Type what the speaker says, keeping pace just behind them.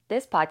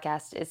This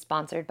podcast is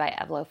sponsored by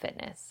Evlo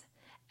Fitness.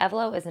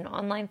 Evlo is an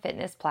online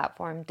fitness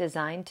platform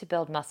designed to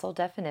build muscle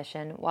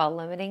definition while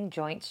limiting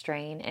joint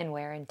strain and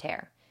wear and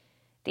tear.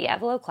 The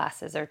Evlo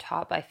classes are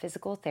taught by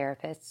physical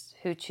therapists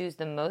who choose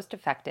the most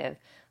effective,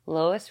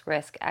 lowest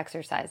risk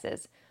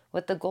exercises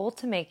with the goal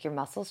to make your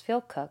muscles feel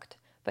cooked,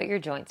 but your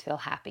joints feel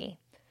happy.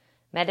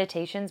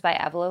 Meditations by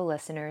Evlo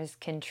listeners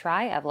can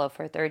try Evlo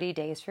for 30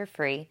 days for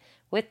free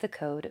with the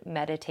code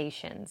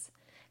MEDITATIONS.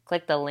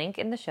 Click the link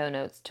in the show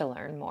notes to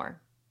learn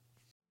more.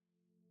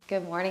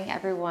 Good morning,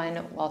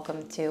 everyone.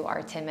 Welcome to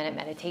our 10-minute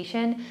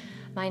meditation.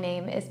 My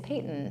name is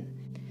Peyton.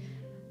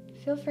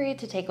 Feel free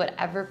to take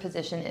whatever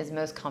position is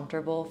most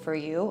comfortable for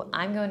you.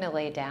 I'm going to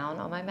lay down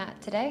on my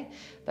mat today,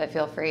 but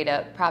feel free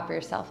to prop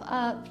yourself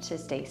up to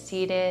stay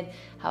seated,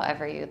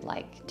 however you'd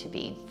like to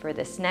be for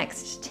this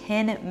next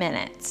 10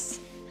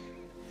 minutes.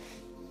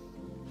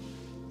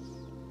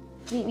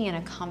 Meet me in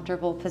a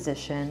comfortable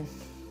position,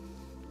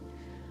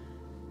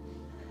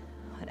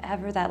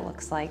 whatever that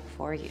looks like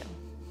for you.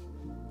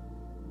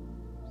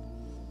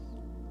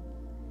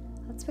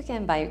 Let's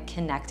begin by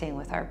connecting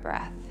with our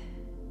breath,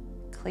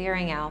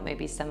 clearing out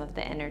maybe some of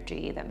the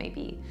energy that may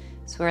be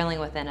swirling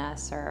within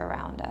us or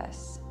around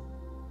us.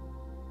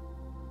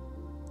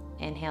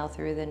 Inhale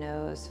through the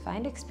nose,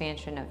 find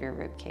expansion of your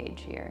rib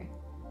cage here.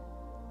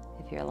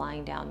 If you're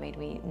lying down,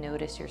 maybe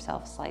notice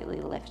yourself slightly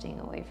lifting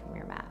away from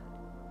your mat.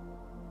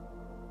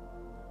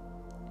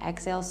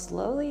 Exhale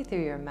slowly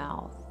through your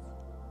mouth,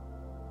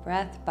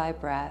 breath by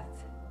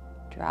breath,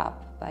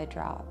 drop by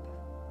drop,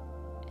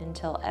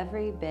 until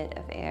every bit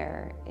of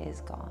air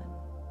is gone.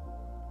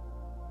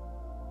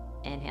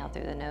 Inhale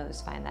through the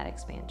nose, find that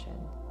expansion.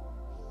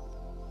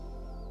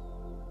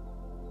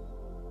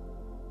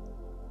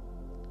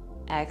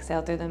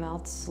 Exhale through the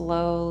mouth,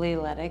 slowly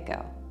let it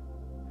go.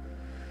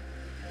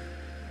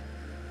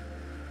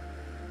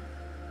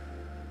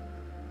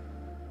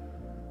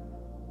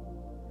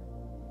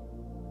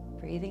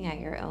 Breathing at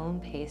your own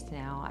pace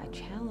now, I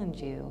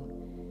challenge you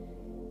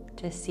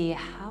to see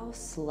how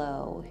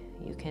slow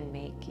you can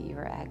make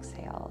your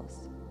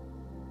exhales.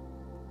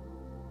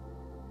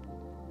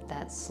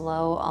 That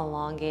slow,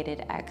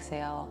 elongated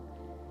exhale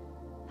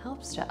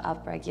helps to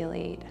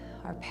upregulate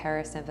our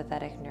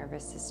parasympathetic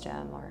nervous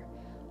system, or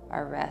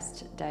our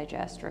rest,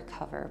 digest,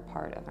 recover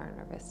part of our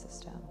nervous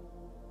system.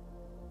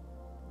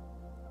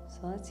 So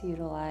let's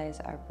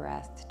utilize our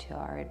breath to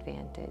our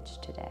advantage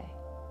today.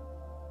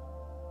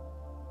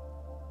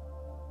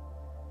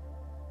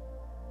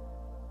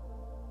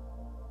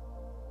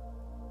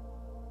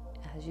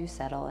 As you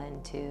settle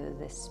into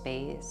this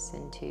space,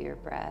 into your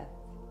breath,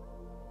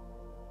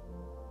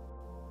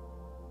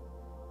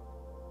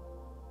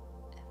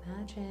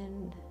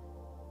 imagine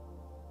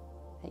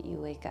that you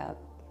wake up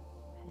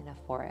in a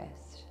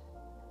forest.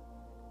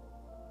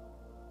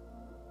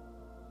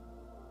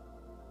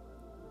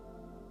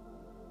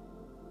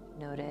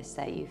 Notice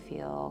that you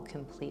feel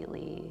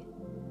completely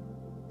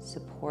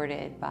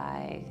supported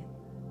by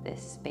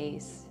this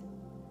space,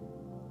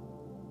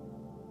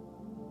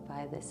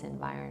 by this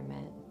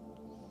environment.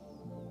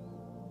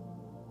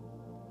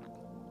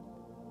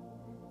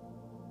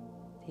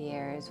 The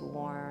air is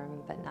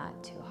warm but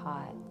not too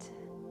hot.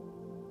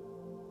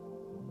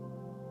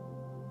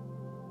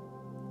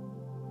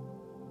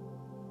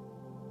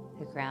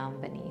 The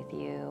ground beneath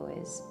you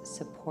is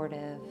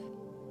supportive,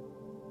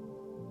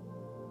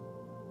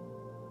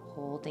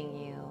 holding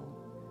you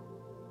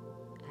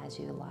as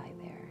you lie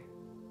there.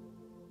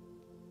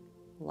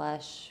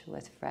 Lush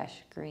with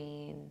fresh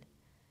green,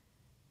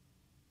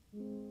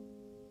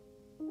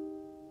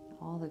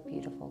 all the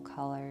beautiful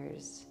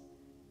colors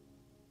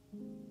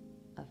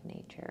of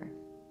nature.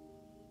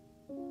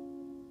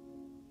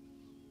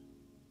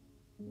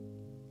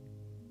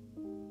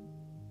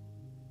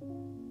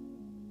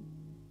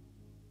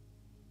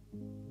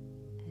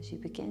 As you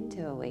begin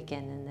to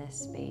awaken in this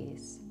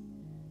space,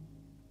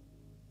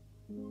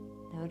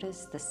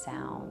 notice the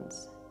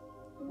sounds.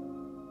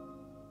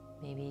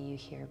 Maybe you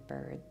hear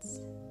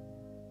birds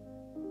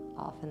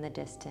off in the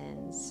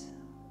distance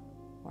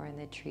or in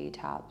the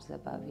treetops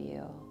above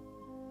you.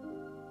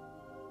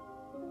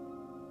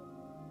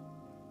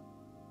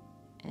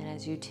 And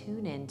as you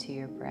tune into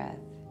your breath,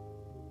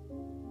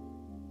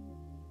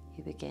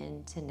 you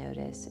begin to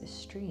notice a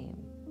stream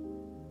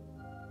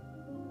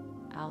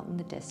out in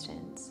the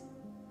distance.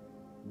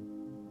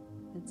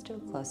 It's still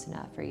close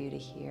enough for you to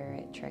hear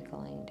it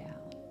trickling down.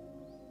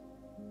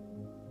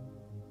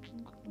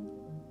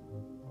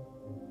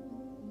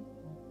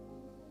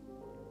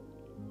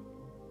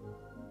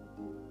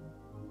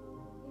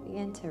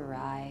 Begin to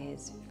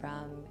rise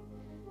from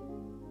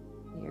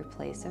your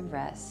place of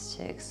rest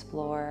to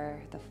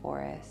explore the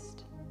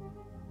forest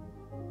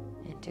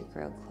and to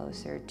grow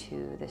closer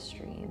to the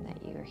stream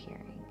that you are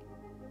hearing.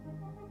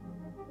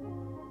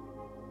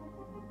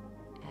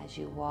 As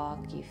you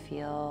walk, you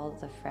feel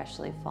the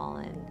freshly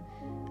fallen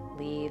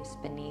leaves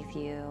beneath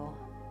you,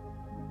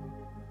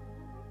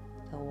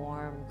 the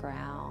warm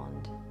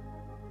ground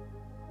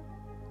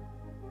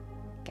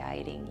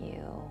guiding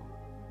you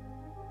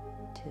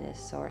to this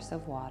source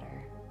of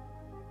water.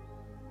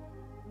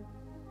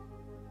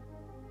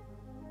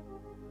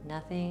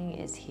 Nothing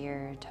is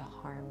here to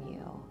harm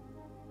you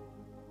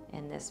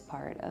in this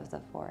part of the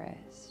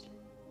forest.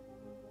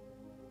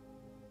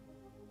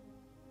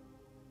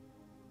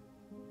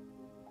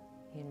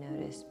 You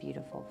notice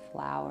beautiful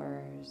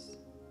flowers,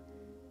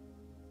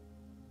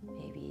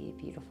 maybe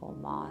beautiful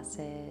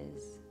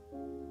mosses,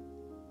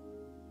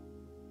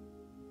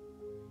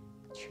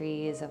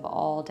 trees of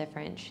all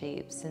different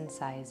shapes and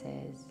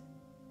sizes,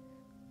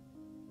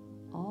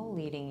 all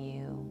leading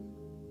you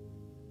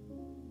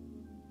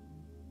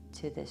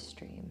to this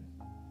stream.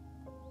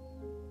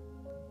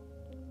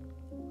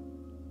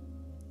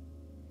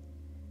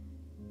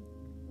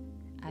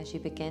 As you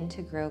begin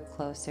to grow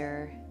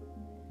closer,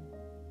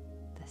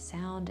 the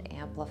sound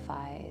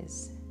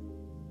amplifies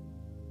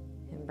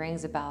and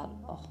brings about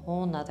a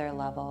whole nother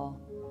level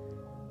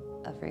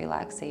of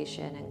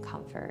relaxation and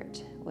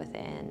comfort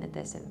within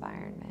this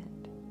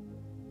environment.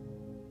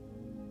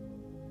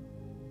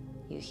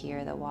 You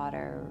hear the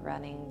water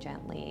running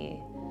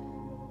gently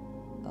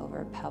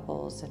over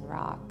pebbles and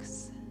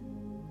rocks.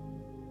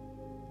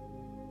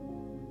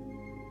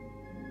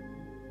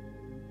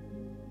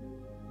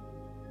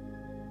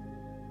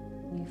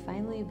 You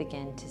finally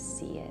begin to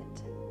see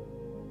it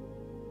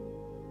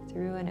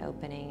through an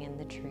opening in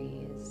the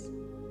trees,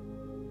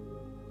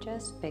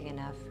 just big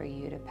enough for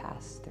you to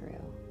pass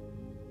through.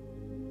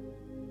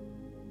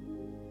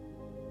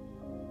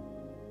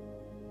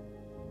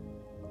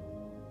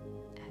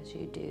 As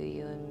you do,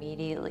 you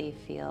immediately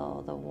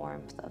feel the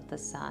warmth of the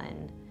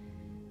sun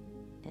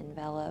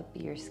envelop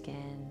your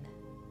skin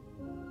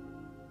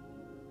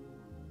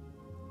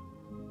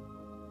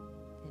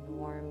and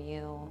warm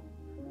you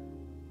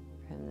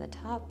from the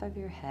top of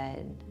your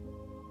head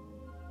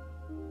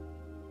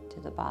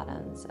to the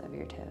bottoms of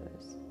your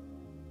toes.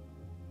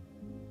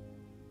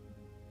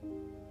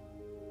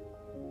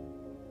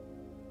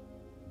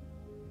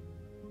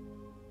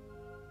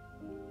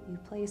 You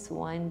place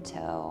one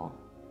toe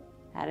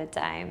at a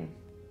time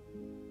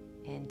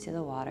into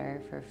the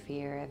water for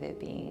fear of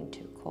it being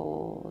too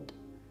cold.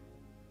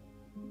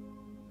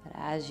 But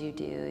as you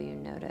do, you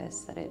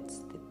notice that it's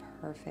the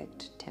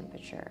perfect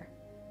temperature.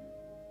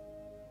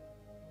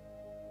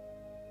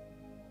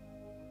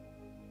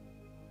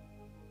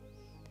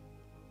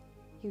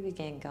 You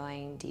begin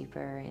going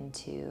deeper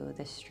into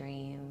the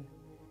stream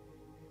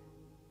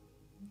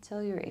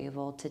until you're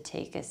able to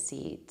take a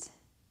seat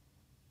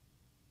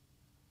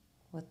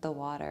with the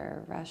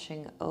water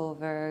rushing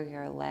over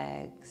your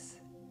legs,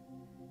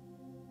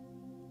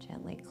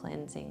 gently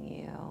cleansing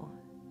you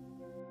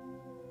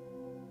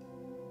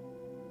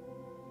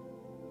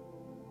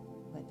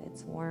with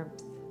its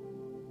warmth.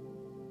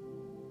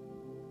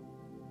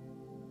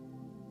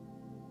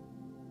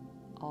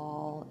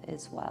 All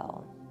is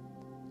well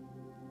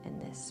in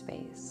this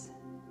space.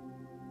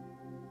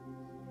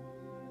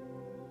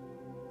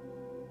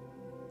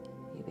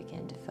 You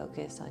begin to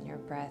focus on your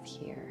breath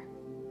here,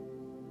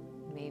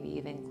 maybe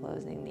even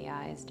closing the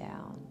eyes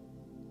down.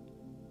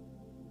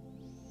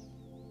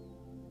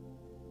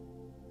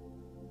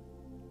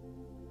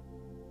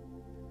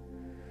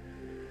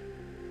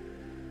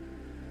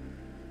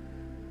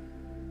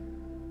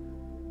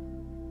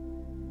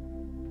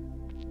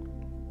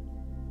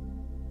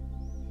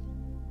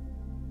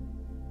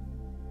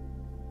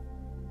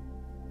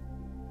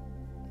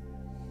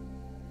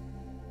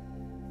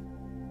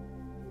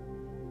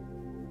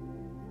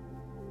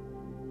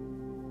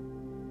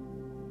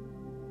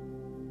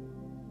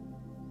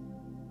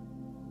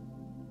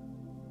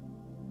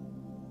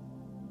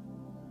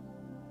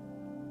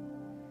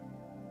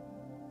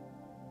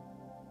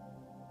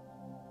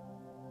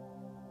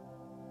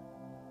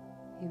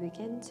 You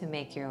begin to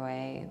make your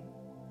way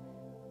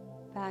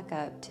back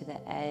up to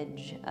the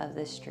edge of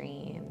the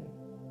stream,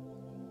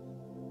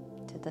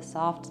 to the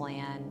soft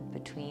land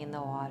between the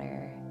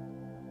water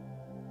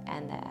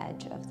and the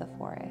edge of the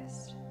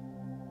forest.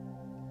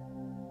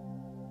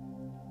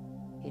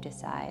 You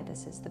decide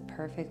this is the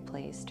perfect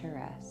place to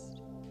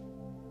rest,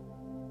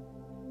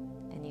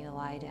 and you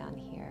lie down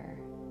here.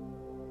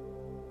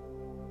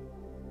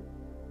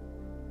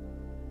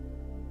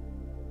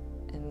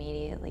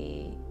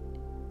 Immediately,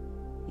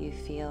 you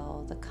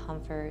feel the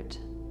comfort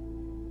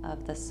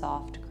of the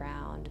soft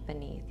ground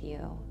beneath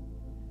you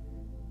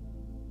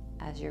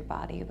as your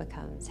body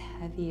becomes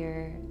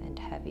heavier and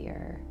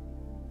heavier,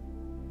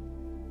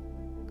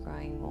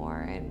 growing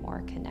more and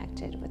more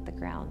connected with the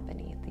ground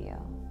beneath you.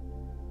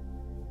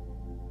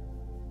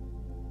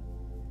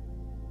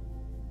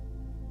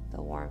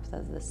 The warmth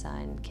of the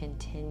sun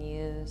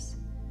continues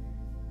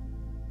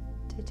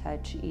to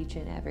touch each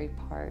and every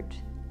part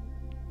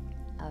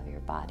of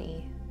your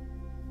body,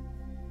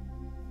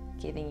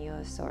 giving you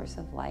a source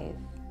of life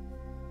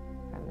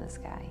from the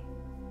sky.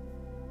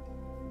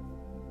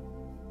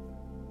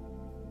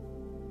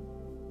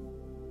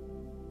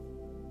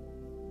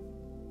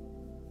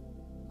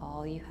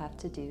 All you have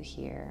to do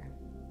here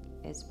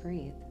is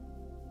breathe.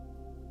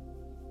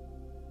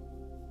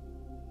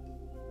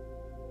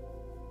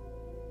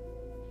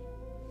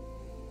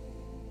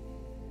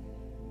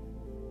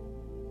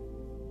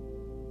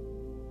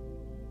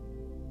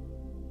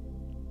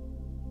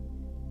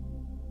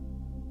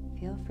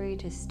 feel free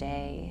to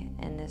stay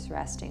in this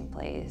resting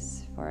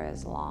place for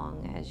as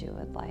long as you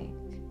would like.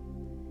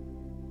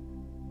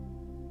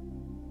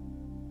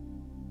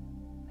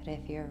 But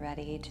if you're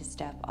ready to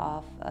step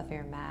off of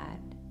your mat,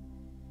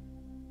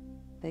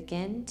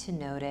 begin to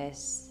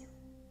notice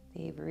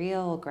the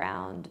real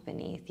ground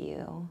beneath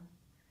you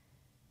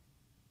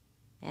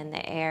and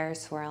the air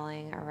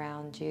swirling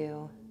around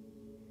you,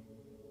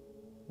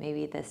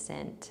 maybe the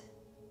scent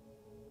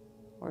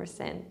or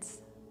scents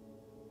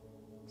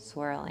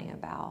swirling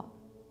about.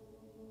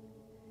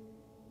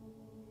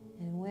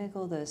 And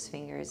wiggle those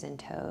fingers and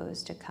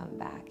toes to come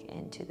back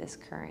into this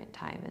current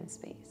time and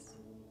space.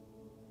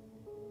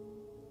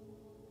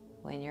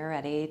 When you're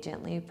ready,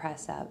 gently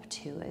press up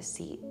to a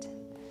seat.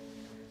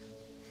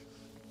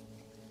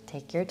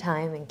 Take your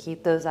time and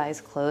keep those eyes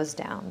closed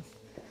down.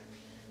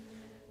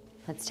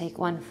 Let's take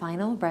one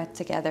final breath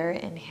together.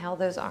 Inhale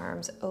those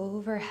arms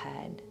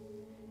overhead.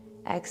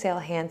 Exhale,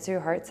 hands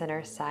through heart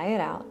center, sigh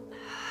it out.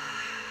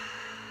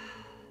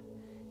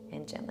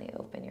 And gently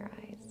open your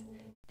eyes.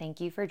 Thank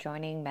you for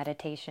joining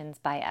Meditations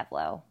by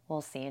Evlo.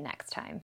 We'll see you next time.